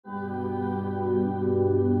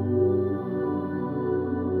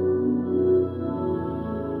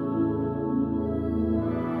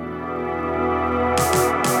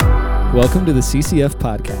Welcome to the CCF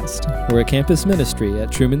Podcast. We're a campus ministry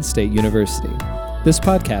at Truman State University. This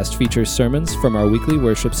podcast features sermons from our weekly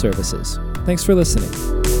worship services. Thanks for listening.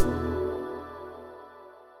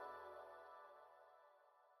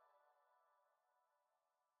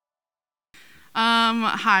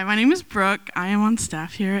 Hi, my name is Brooke. I am on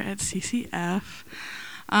staff here at CCF.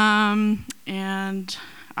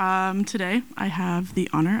 Today I have the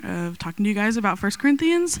honor of talking to you guys about 1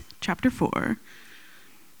 Corinthians chapter 4.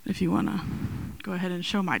 If you want to go ahead and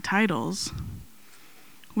show my titles.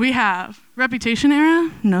 We have Reputation Era,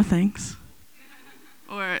 no thanks.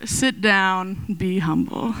 Or Sit Down, Be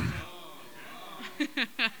Humble.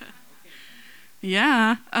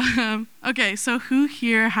 Yeah. Okay, so who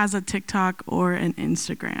here has a TikTok or an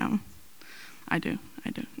Instagram? I do.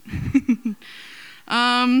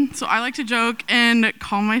 So I like to joke and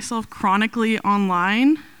call myself chronically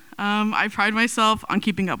online. I pride myself on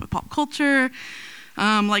keeping up with pop culture,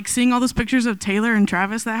 like seeing all those pictures of Taylor and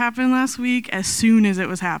Travis that happened last week as soon as it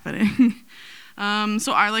was happening.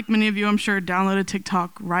 So I, like many of you, I'm sure, downloaded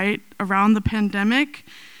TikTok right around the pandemic.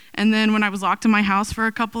 And then when I was locked in my house for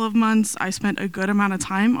a couple of months, I spent a good amount of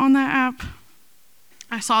time on that app.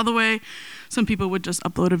 I saw the way some people would just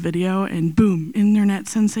upload a video and boom, internet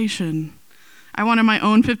sensation. I wanted my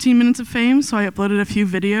own 15 minutes of fame, so I uploaded a few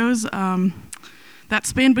videos that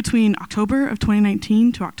spanned between October of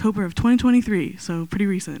 2019 to October of 2023, so pretty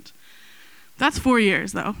recent. That's 4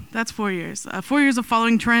 years, though. That's 4 years. 4 years of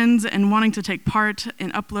following trends and wanting to take part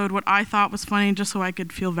and upload what I thought was funny just so I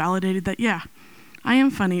could feel validated that, yeah, I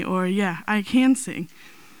am funny, or yeah, I can sing.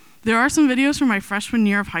 There are some videos from my freshman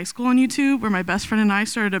year of high school on YouTube where my best friend and I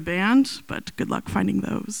started a band, but good luck finding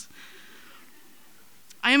those.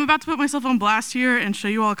 I am about to put myself on blast here and show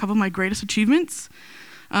you all a couple of my greatest achievements.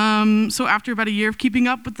 So after about a year of keeping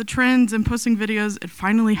up with the trends and posting videos, it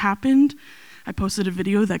finally happened. I posted a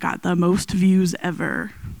video that got the most views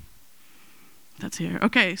ever. That's here.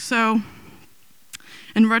 Okay, so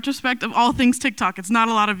in retrospect of all things TikTok, it's not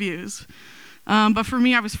a lot of views. But for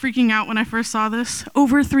me, I was freaking out when I first saw this.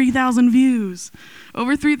 Over 3,000 views.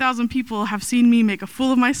 Over 3,000 people have seen me make a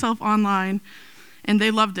fool of myself online, and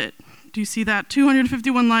they loved it. Do you see that?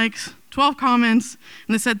 251 likes, 12 comments,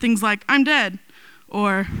 and they said things like, "I'm dead,"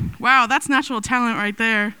 or, "Wow, that's natural talent right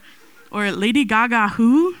there," or, "Lady Gaga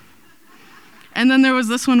who?" And then there was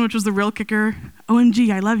this one, which was the real kicker,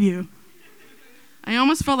 "OMG, I love you." I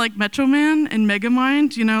almost felt like Metro Man in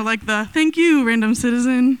Megamind, like the "thank you, random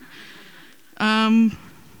citizen."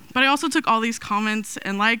 But I also took all these comments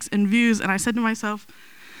and likes and views, and I said to myself,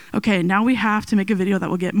 okay, now we have to make a video that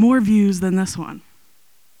will get more views than this one.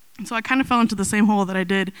 And so I kind of fell into the same hole that I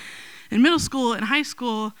did in middle school and high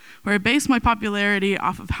school, where I based my popularity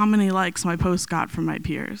off of how many likes my posts got from my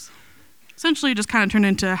peers. Essentially, it just kind of turned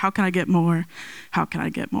into, how can I get more? How can I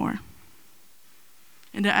get more?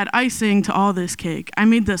 And to add icing to all this cake, I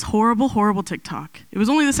made this horrible, horrible TikTok. It was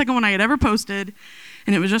only the second one I had ever posted,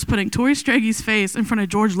 and it was just putting Tori Straggy's face in front of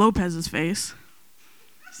George Lopez's face.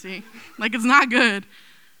 See? Like, it's not good.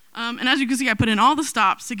 And as you can see, I put in all the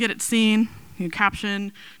stops to get it seen.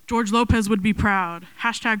 Caption, "George Lopez would be proud,"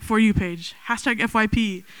 hashtag For You page, hashtag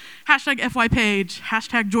FYP, hashtag FY page,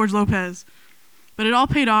 hashtag George Lopez. But it all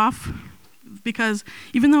paid off because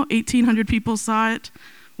even though 1,800 people saw it,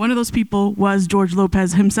 one of those people was George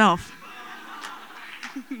Lopez himself.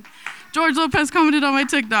 George Lopez commented on my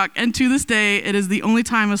TikTok, and to this day, it is the only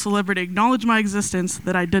time a celebrity acknowledged my existence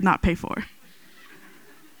that I did not pay for.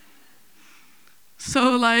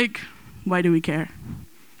 So, why do we care?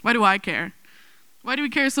 Why do I care? Why do we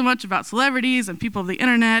care so much about celebrities and people of the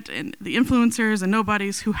internet and the influencers and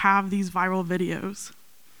nobodies who have these viral videos?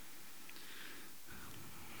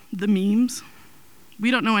 The memes.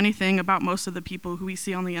 We don't know anything about most of the people who we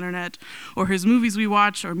see on the internet or whose movies we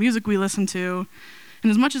watch or music we listen to.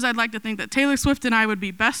 And as much as I'd like to think that Taylor Swift and I would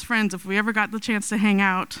be best friends if we ever got the chance to hang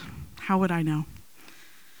out, how would I know?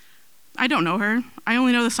 I don't know her. I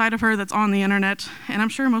only know the side of her that's on the internet, and I'm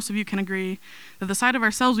sure most of you can agree that the side of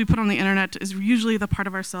ourselves we put on the internet is usually the part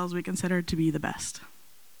of ourselves we consider to be the best.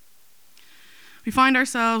 We find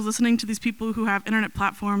ourselves listening to these people who have internet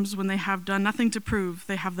platforms when they have done nothing to prove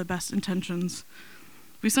they have the best intentions.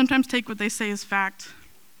 We sometimes take what they say as fact.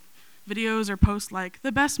 Videos or posts like,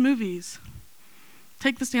 "the best movies."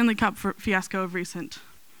 Take the Stanley Cup fiasco of recent.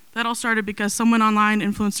 That all started because someone online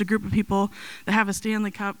influenced a group of people that having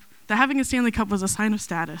a Stanley Cup was a sign of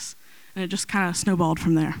status, and it just kind of snowballed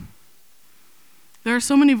from there. There are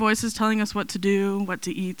so many voices telling us what to do, what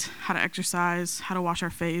to eat, how to exercise, how to wash our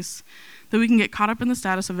face, that we can get caught up in the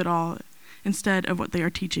status of it all instead of what they are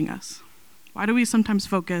teaching us. Why do we sometimes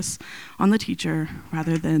focus on the teacher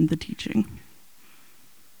rather than the teaching?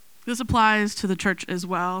 This applies to the church as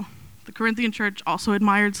well. The Corinthian church also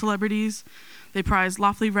admired celebrities. They prized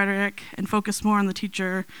lofty rhetoric and focused more on the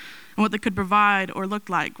teacher and what they could provide or look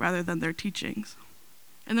like rather than their teachings.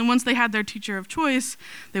 And then once they had their teacher of choice,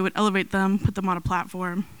 they would elevate them, put them on a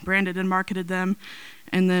platform, branded and marketed them,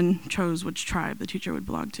 and then chose which tribe the teacher would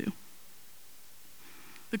belong to.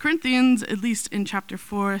 The Corinthians, at least in chapter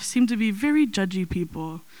 4, seem to be very judgy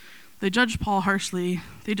people. They judged Paul harshly.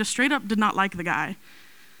 They just straight up did not like the guy.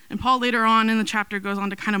 And Paul later on in the chapter goes on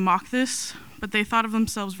to kind of mock this, but they thought of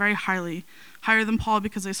themselves very highly, higher than Paul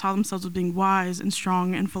because they saw themselves as being wise and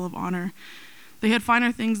strong and full of honor. They had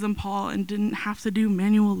finer things than Paul and didn't have to do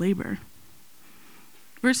manual labor.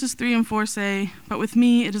 Verses 3 and 4 say, "But with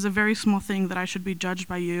me it is a very small thing that I should be judged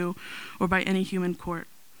by you or by any human court.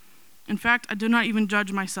 In fact, I do not even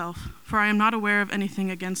judge myself, for I am not aware of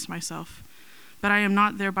anything against myself. But I am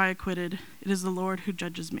not thereby acquitted. It is the Lord who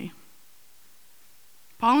judges me."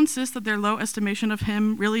 Paul insists that their low estimation of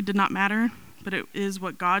him really did not matter, but it is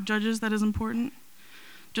what God judges that is important.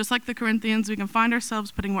 Just like the Corinthians, we can find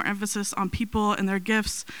ourselves putting more emphasis on people and their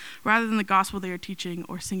gifts rather than the gospel they are teaching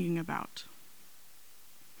or singing about.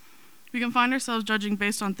 We can find ourselves judging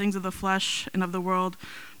based on things of the flesh and of the world,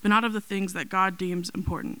 but not of the things that God deems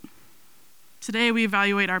important. Today, we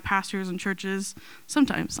evaluate our pastors and churches,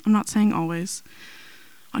 sometimes, I'm not saying always,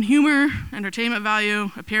 on humor, entertainment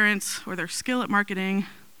value, appearance, or their skill at marketing.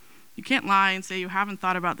 You can't lie and say you haven't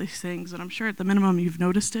thought about these things, but I'm sure at the minimum you've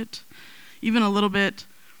noticed it, even a little bit.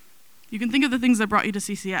 You can think of the things that brought you to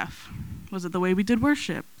CCF. Was it the way we did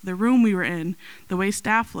worship, the room we were in, the way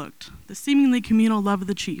staff looked, the seemingly communal love of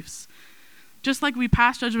the chiefs? Just like we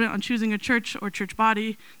pass judgment on choosing a church or church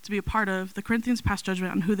body to be a part of, the Corinthians passed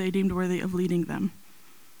judgment on who they deemed worthy of leading them.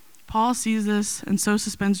 Paul sees this and so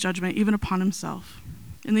suspends judgment even upon himself.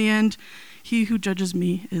 In the end, he who judges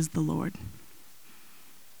me is the Lord.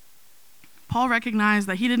 Paul recognized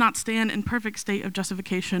that he did not stand in perfect state of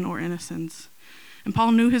justification or innocence. And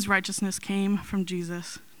Paul knew his righteousness came from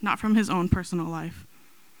Jesus, not from his own personal life.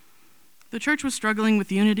 The church was struggling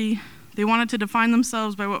with unity. They wanted to define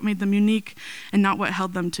themselves by what made them unique and not what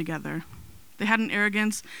held them together. They had an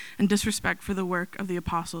arrogance and disrespect for the work of the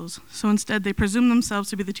apostles, so instead they presumed themselves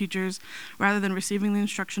to be the teachers rather than receiving the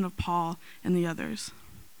instruction of Paul and the others.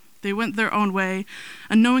 They went their own way,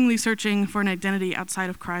 unknowingly searching for an identity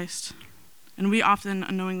outside of Christ, and we often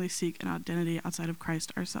unknowingly seek an identity outside of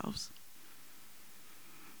Christ ourselves.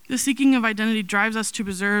 The seeking of identity drives us to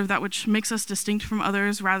preserve that which makes us distinct from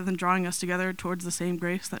others rather than drawing us together towards the same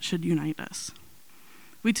grace that should unite us.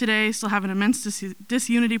 We today still have an immense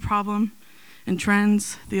disunity problem in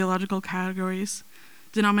trends, theological categories,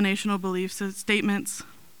 denominational beliefs, statements,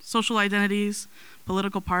 social identities,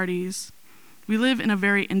 political parties. We live in a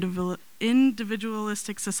very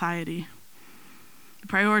individualistic society. We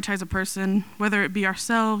prioritize a person, whether it be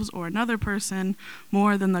ourselves or another person,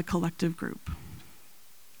 more than the collective group.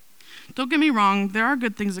 Don't get me wrong, there are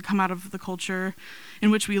good things that come out of the culture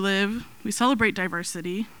in which we live. We celebrate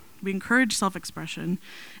diversity, we encourage self-expression,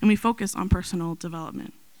 and we focus on personal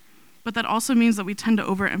development. But that also means that we tend to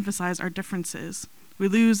overemphasize our differences. We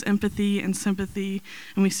lose empathy and sympathy,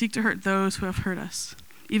 and we seek to hurt those who have hurt us,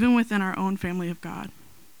 even within our own family of God.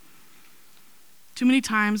 Too many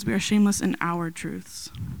times we are shameless in our truths,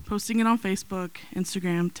 posting it on Facebook,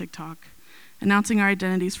 Instagram, TikTok, announcing our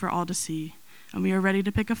identities for all to see, and we are ready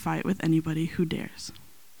to pick a fight with anybody who dares.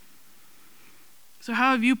 So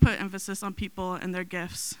how have you put emphasis on people and their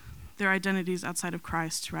gifts, their identities outside of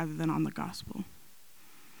Christ rather than on the gospel?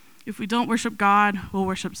 If we don't worship God, we'll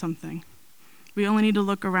worship something. We only need to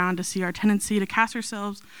look around to see our tendency to cast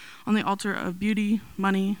ourselves on the altar of beauty,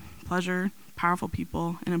 money, pleasure, powerful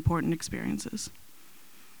people, and important experiences.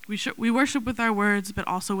 We worship with our words, but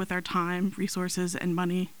also with our time, resources, and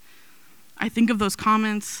money. I think of those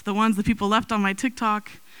comments, the ones that people left on my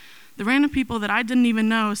TikTok, the random people that I didn't even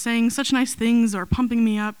know saying such nice things or pumping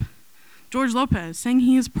me up. George Lopez saying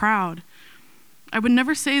he is proud. I would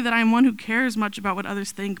never say that I am one who cares much about what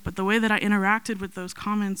others think, but the way that I interacted with those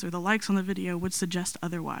comments or the likes on the video would suggest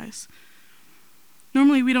otherwise.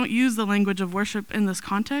 Normally, we don't use the language of worship in this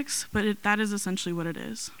context, but that is essentially what it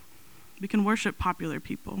is. We can worship popular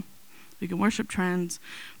people. We can worship trends.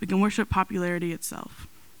 We can worship popularity itself.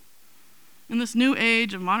 In this new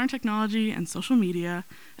age of modern technology and social media,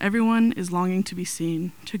 everyone is longing to be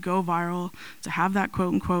seen, to go viral, to have that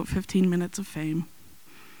quote-unquote 15 minutes of fame.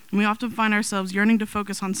 And we often find ourselves yearning to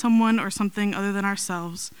focus on someone or something other than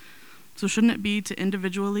ourselves. So shouldn't it be to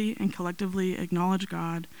individually and collectively acknowledge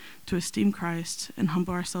God, to esteem Christ, and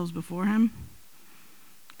humble ourselves before Him?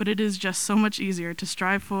 But it is just so much easier to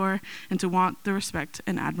strive for and to want the respect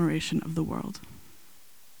and admiration of the world.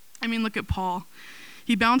 I mean, look at Paul.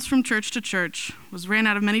 He bounced from church to church, was ran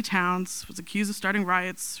out of many towns, was accused of starting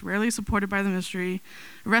riots, rarely supported by the ministry,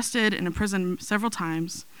 arrested and imprisoned several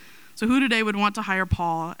times. So who today would want to hire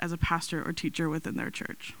Paul as a pastor or teacher within their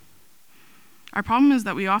church? Our problem is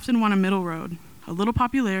that we often want a middle road, a little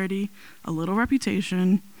popularity, a little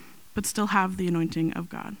reputation, but still have the anointing of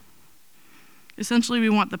God. Essentially, we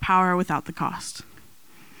want the power without the cost.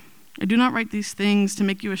 I do not write these things to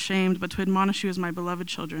make you ashamed, but to admonish you as my beloved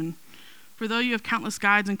children. For though you have countless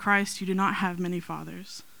guides in Christ, you do not have many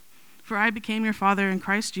fathers. For I became your father in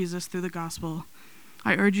Christ Jesus through the gospel.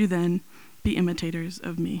 I urge you then, be imitators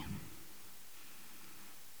of me.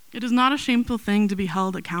 It is not a shameful thing to be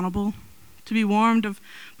held accountable, to be warned of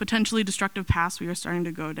potentially destructive paths we are starting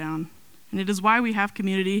to go down. And it is why we have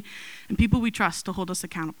community and people we trust to hold us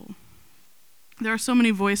accountable. There are so many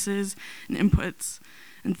voices and inputs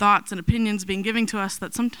and thoughts and opinions being given to us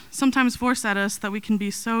that sometimes force at us that it can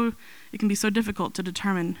be so difficult to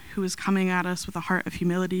determine who is coming at us with a heart of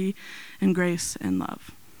humility and grace and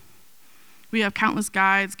love. We have countless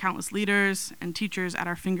guides, countless leaders, and teachers at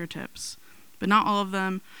our fingertips, but not all of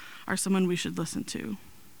them are someone we should listen to.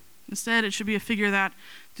 Instead, it should be a figure that,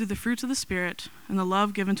 through the fruits of the Spirit and the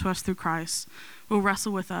love given to us through Christ, will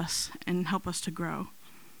wrestle with us and help us to grow,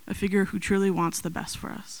 a figure who truly wants the best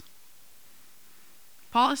for us.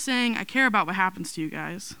 Paul is saying, I care about what happens to you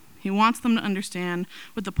guys. He wants them to understand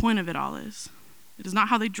what the point of it all is. It is not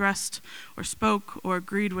how they dressed or spoke or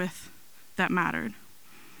agreed with that mattered.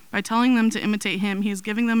 By telling them to imitate him, he is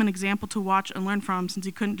giving them an example to watch and learn from, since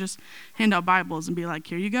he couldn't just hand out Bibles and be like,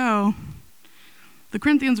 here you go. The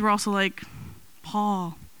Corinthians were also like,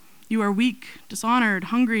 Paul, you are weak, dishonored,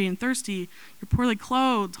 hungry, and thirsty. You're poorly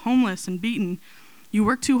clothed, homeless, and beaten. You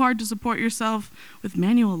work too hard to support yourself with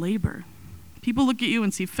manual labor. People look at you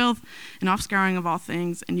and see filth and offscouring of all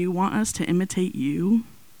things, and you want us to imitate you?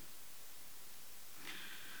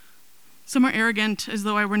 Some are arrogant, as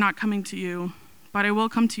though I were not coming to you, but I will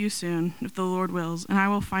come to you soon, if the Lord wills, and I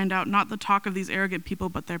will find out not the talk of these arrogant people,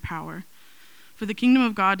 but their power. For the kingdom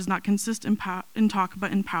of God does not consist in talk,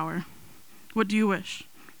 but in power. What do you wish?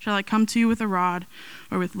 Shall I come to you with a rod,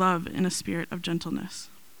 or with love and a spirit of gentleness?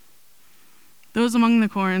 Those among the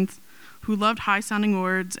Corinth who loved high-sounding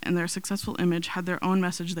words and their successful image had their own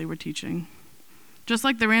message they were teaching. Just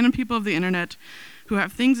like the random people of the internet who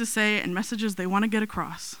have things to say and messages they want to get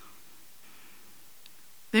across.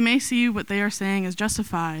 They may see what they are saying as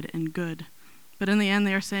justified and good, but in the end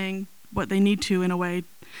they are saying what they need to in a way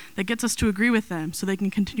that gets us to agree with them so they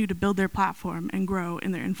can continue to build their platform and grow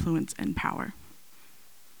in their influence and power.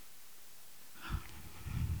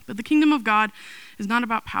 But the kingdom of God is not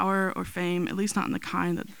about power or fame, at least not in the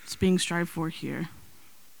kind that's being strived for here.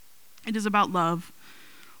 It is about love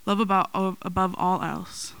above all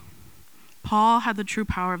else. Paul had the true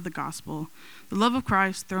power of the gospel, the love of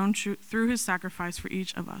Christ through his sacrifice for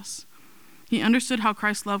each of us. He understood how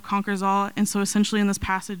Christ's love conquers all, and so essentially in this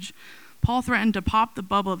passage, Paul threatened to pop the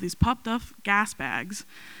bubble of these puffed up gas bags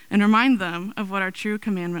and remind them of what our true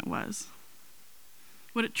commandment was,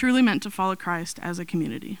 what it truly meant to follow Christ as a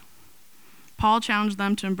community. Paul challenged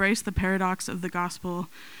them to embrace the paradox of the gospel,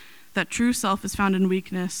 that true self is found in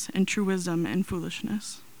weakness and true wisdom in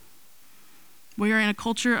foolishness. We are in a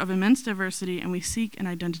culture of immense diversity, and we seek an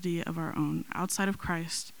identity of our own outside of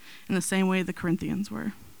Christ in the same way the Corinthians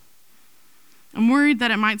were. I'm worried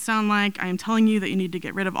that it might sound like I am telling you that you need to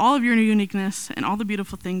get rid of all of your uniqueness and all the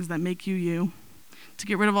beautiful things that make you you, to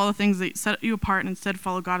get rid of all the things that set you apart and instead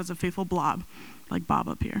follow God as a faithful blob, like Bob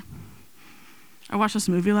up here. I watched this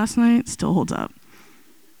movie last night, still holds up.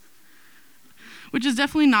 Which is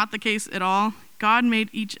definitely not the case at all. God made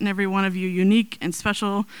each and every one of you unique and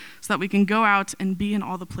special so that we can go out and be in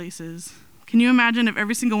all the places. Can you imagine if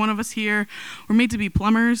every single one of us here were made to be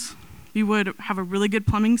plumbers? We would have a really good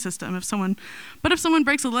plumbing system. If someone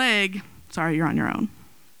breaks a leg, sorry, you're on your own.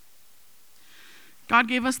 God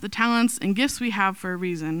gave us the talents and gifts we have for a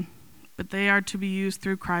reason, but they are to be used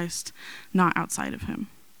through Christ, not outside of him.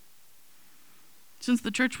 Since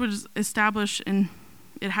the church was established and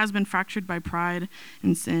it has been fractured by pride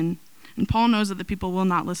and sin, and Paul knows that the people will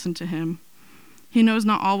not listen to him. He knows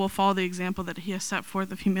not all will follow the example that he has set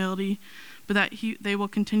forth of humility, but that they will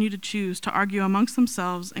continue to choose to argue amongst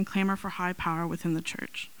themselves and clamor for high power within the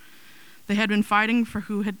church. They had been fighting for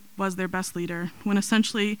who was their best leader, when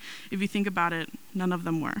essentially, if you think about it, none of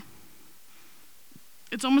them were.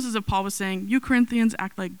 It's almost as if Paul was saying, you Corinthians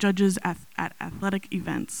act like judges at athletic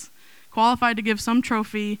events, qualified to give some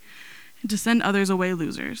trophy and to send others away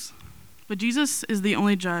losers. But Jesus is the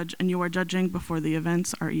only judge, and you are judging before the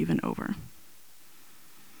events are even over.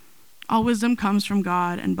 All wisdom comes from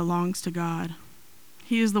God and belongs to God.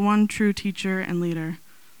 He is the one true teacher and leader.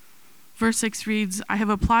 Verse 6 reads, I have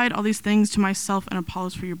applied all these things to myself and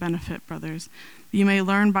Apollos for your benefit, brothers, that you may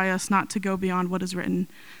learn by us not to go beyond what is written,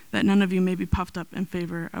 that none of you may be puffed up in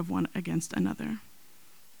favor of one against another.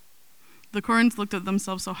 The Corinthians looked at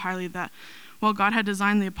themselves so highly that while God had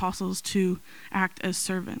designed the apostles to act as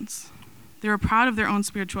servants, they were proud of their own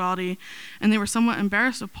spirituality, and they were somewhat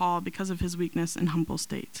embarrassed of Paul because of his weakness and humble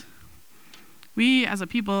state. We, as a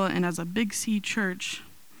people and as a Big C church,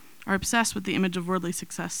 are obsessed with the image of worldly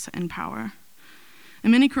success and power.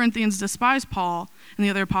 And many Corinthians despised Paul and the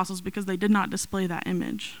other apostles because they did not display that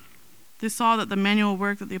image. They saw that the manual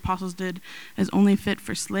work that the apostles did is only fit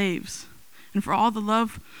for slaves. And for all the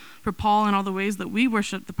love for Paul and all the ways that we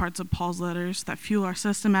worship the parts of Paul's letters that fuel our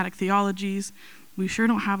systematic theologies, we sure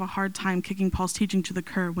don't have a hard time kicking Paul's teaching to the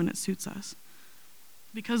curb when it suits us.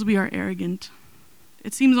 Because we are arrogant.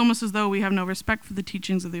 It seems almost as though we have no respect for the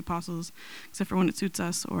teachings of the apostles, except for when it suits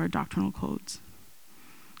us or our doctrinal codes.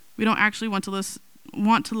 We don't actually want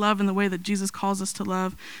to love in the way that Jesus calls us to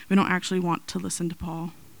love. We don't actually want to listen to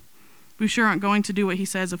Paul. We sure aren't going to do what he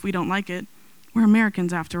says if we don't like it. We're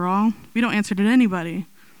Americans, after all. We don't answer to anybody,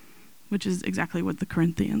 which is exactly what the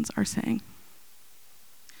Corinthians are saying.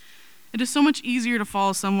 It is so much easier to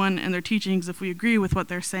follow someone and their teachings if we agree with what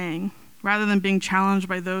they're saying, rather than being challenged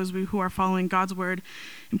by those who are following God's word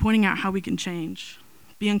and pointing out how we can change,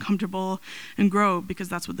 be uncomfortable, and grow, because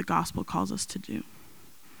that's what the gospel calls us to do.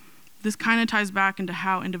 This kind of ties back into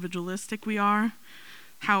how individualistic we are,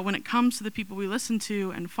 how when it comes to the people we listen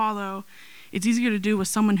to and follow, it's easier to do with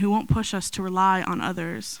someone who won't push us to rely on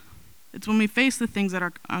others. It's when we face the things that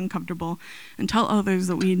are uncomfortable and tell others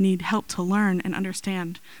that we need help to learn and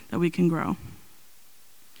understand that we can grow.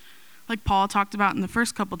 Like Paul talked about in the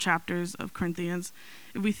first couple chapters of Corinthians,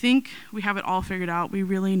 if we think we have it all figured out, we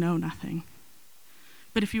really know nothing.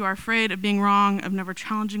 But if you are afraid of being wrong, of never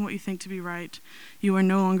challenging what you think to be right, you are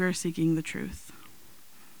no longer seeking the truth.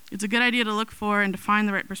 It's a good idea to look for and to find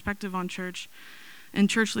the right perspective on church and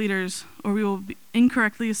church leaders, or we will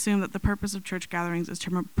incorrectly assume that the purpose of church gatherings is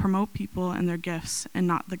to promote people and their gifts and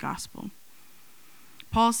not the gospel.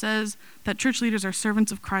 Paul says that church leaders are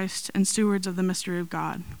servants of Christ and stewards of the mystery of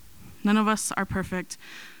God. None of us are perfect,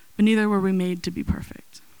 but neither were we made to be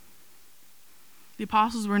perfect. The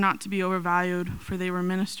apostles were not to be overvalued, for they were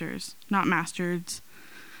ministers, not masters,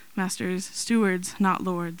 stewards, not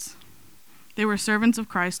lords. They were servants of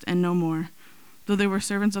Christ and no more, though they were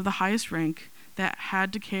servants of the highest rank, that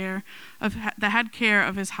had care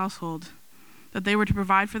of his household, that they were to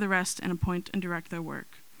provide for the rest and appoint and direct their work.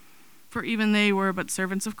 For even they were but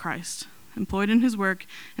servants of Christ, employed in his work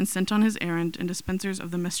and sent on his errand, and dispensers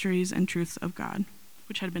of the mysteries and truths of God,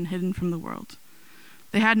 which had been hidden from the world.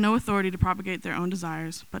 They had no authority to propagate their own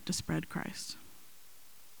desires, but to spread Christ.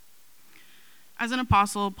 As an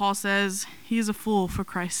apostle, Paul says he is a fool for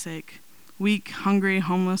Christ's sake, weak, hungry,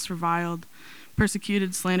 homeless, reviled,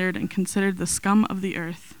 persecuted, slandered, and considered the scum of the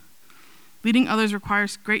earth. Leading others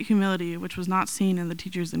requires great humility, which was not seen in the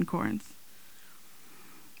teachers in Corinth.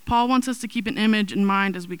 Paul wants us to keep an image in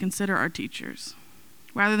mind as we consider our teachers.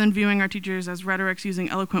 Rather than viewing our teachers as rhetorics using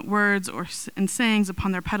eloquent words and sayings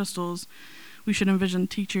upon their pedestals, we should envision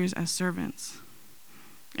teachers as servants.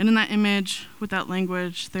 And in that image, with that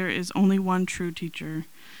language, there is only one true teacher,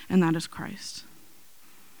 and that is Christ.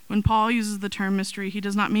 When Paul uses the term mystery, he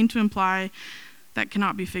does not mean to imply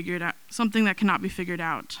something that cannot be figured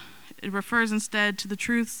out. It refers instead to the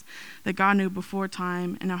truths that God knew before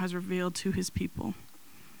time and now has revealed to his people.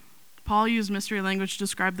 Paul used mystery language to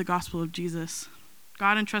describe the gospel of Jesus.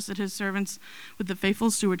 God entrusted his servants with the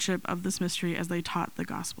faithful stewardship of this mystery as they taught the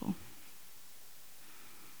gospel.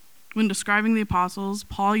 When describing the apostles,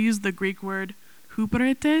 Paul used the Greek word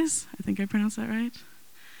huperetes, I think I pronounced that right,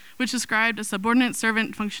 which described a subordinate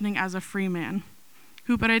servant functioning as a free man.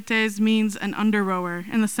 Huperetes means an under rower,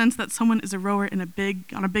 in the sense that someone is a rower on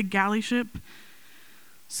a big galley ship.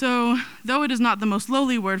 So, though it is not the most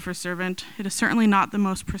lowly word for servant, it is certainly not the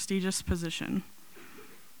most prestigious position.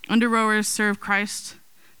 Under rowers serve Christ,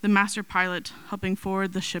 the master pilot, helping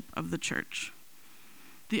forward the ship of the church.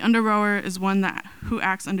 The under rower is one who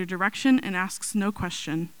acts under direction and asks no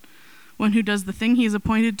question, one who does the thing he is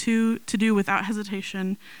appointed to do without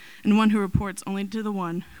hesitation, and one who reports only to the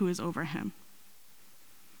one who is over him.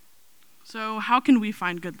 So how can we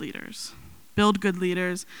find good leaders, build good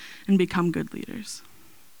leaders, and become good leaders?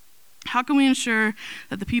 How can we ensure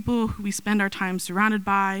that the people who we spend our time surrounded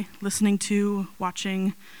by, listening to,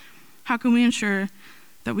 watching, how can we ensure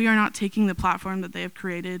that we are not taking the platform that they have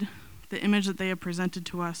created, the image that they have presented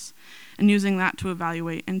to us, and using that to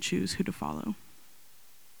evaluate and choose who to follow?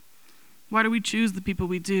 Why do we choose the people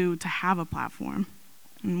we do to have a platform?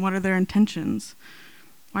 And what are their intentions?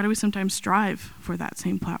 Why do we sometimes strive for that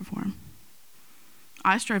same platform?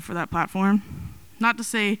 I strive for that platform, not to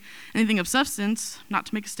say anything of substance, not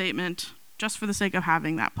to make a statement, just for the sake of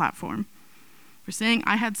having that platform. For saying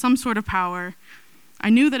I had some sort of power. I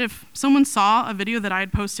knew that if someone saw a video that I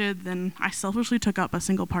had posted, then I selfishly took up a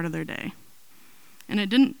single part of their day. And I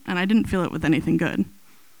didn't fill it with anything good.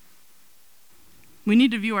 We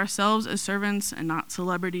need to view ourselves as servants and not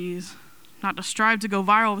celebrities, not to strive to go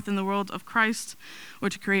viral within the world of Christ or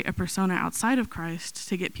to create a persona outside of Christ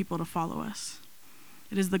to get people to follow us.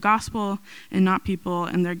 It is the gospel and not people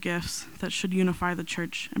and their gifts that should unify the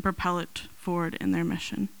church and propel it forward in their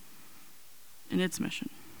mission, in its mission.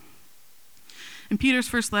 In Peter's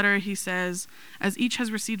first letter, he says, "As each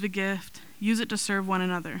has received a gift, use it to serve one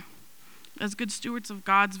another. As good stewards of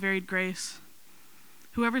God's varied grace,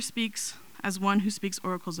 whoever speaks as one who speaks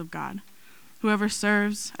oracles of God, whoever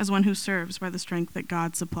serves as one who serves by the strength that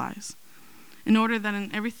God supplies, in order that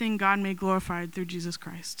in everything God may be glorified through Jesus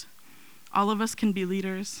Christ." All of us can be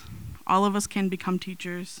leaders. All of us can become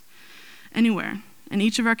teachers anywhere, in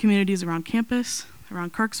each of our communities around campus,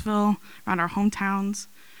 around Kirksville, around our hometowns.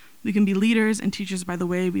 We can be leaders and teachers by the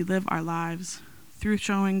way we live our lives, through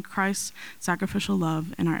showing Christ's sacrificial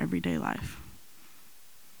love in our everyday life.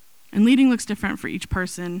 And leading looks different for each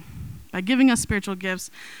person. By giving us spiritual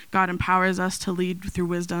gifts, God empowers us to lead through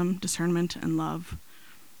wisdom, discernment, and love.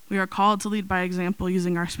 We are called to lead by example,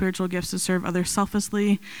 using our spiritual gifts to serve others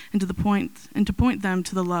selflessly and to point them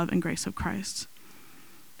to the love and grace of Christ.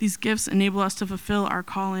 These gifts enable us to fulfill our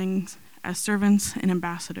callings as servants and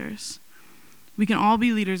ambassadors. We can all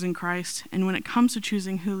be leaders in Christ, and when it comes to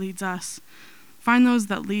choosing who leads us, find those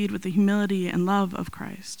that lead with the humility and love of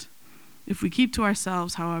Christ. If we keep to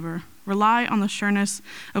ourselves, however, rely on the sureness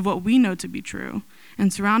of what we know to be true,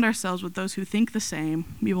 and surround ourselves with those who think the same,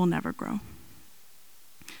 we will never grow.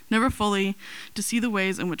 Never fully to see the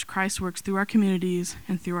ways in which Christ works through our communities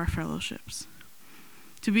and through our fellowships.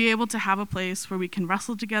 To be able to have a place where we can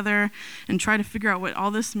wrestle together and try to figure out what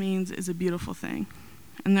all this means is a beautiful thing.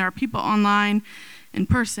 And there are people online, in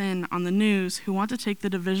person, on the news, who want to take the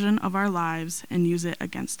division of our lives and use it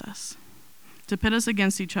against us, to pit us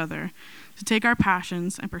against each other, to take our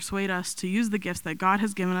passions and persuade us to use the gifts that God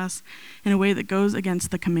has given us in a way that goes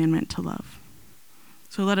against the commandment to love.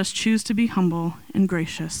 So let us choose to be humble and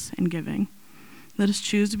gracious and giving. Let us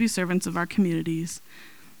choose to be servants of our communities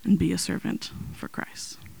and be a servant for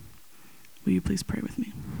Christ. Will you please pray with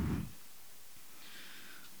me?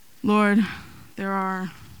 Lord, there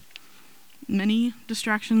are many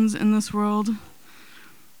distractions in this world,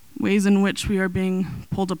 ways in which we are being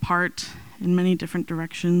pulled apart in many different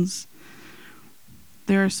directions.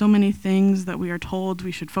 There are so many things that we are told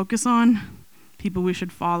we should focus on, people we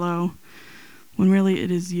should follow, when really it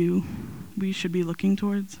is you we should be looking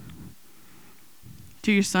towards.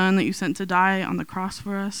 To your Son that you sent to die on the cross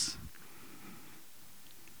for us,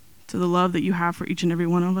 to the love that you have for each and every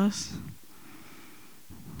one of us.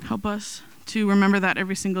 Help us to remember that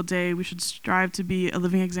every single day we should strive to be a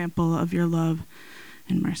living example of your love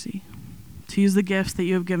and mercy, to use the gifts that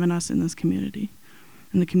you have given us in this community,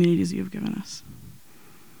 and the communities you have given us.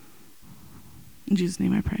 In Jesus'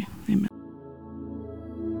 name I pray, amen.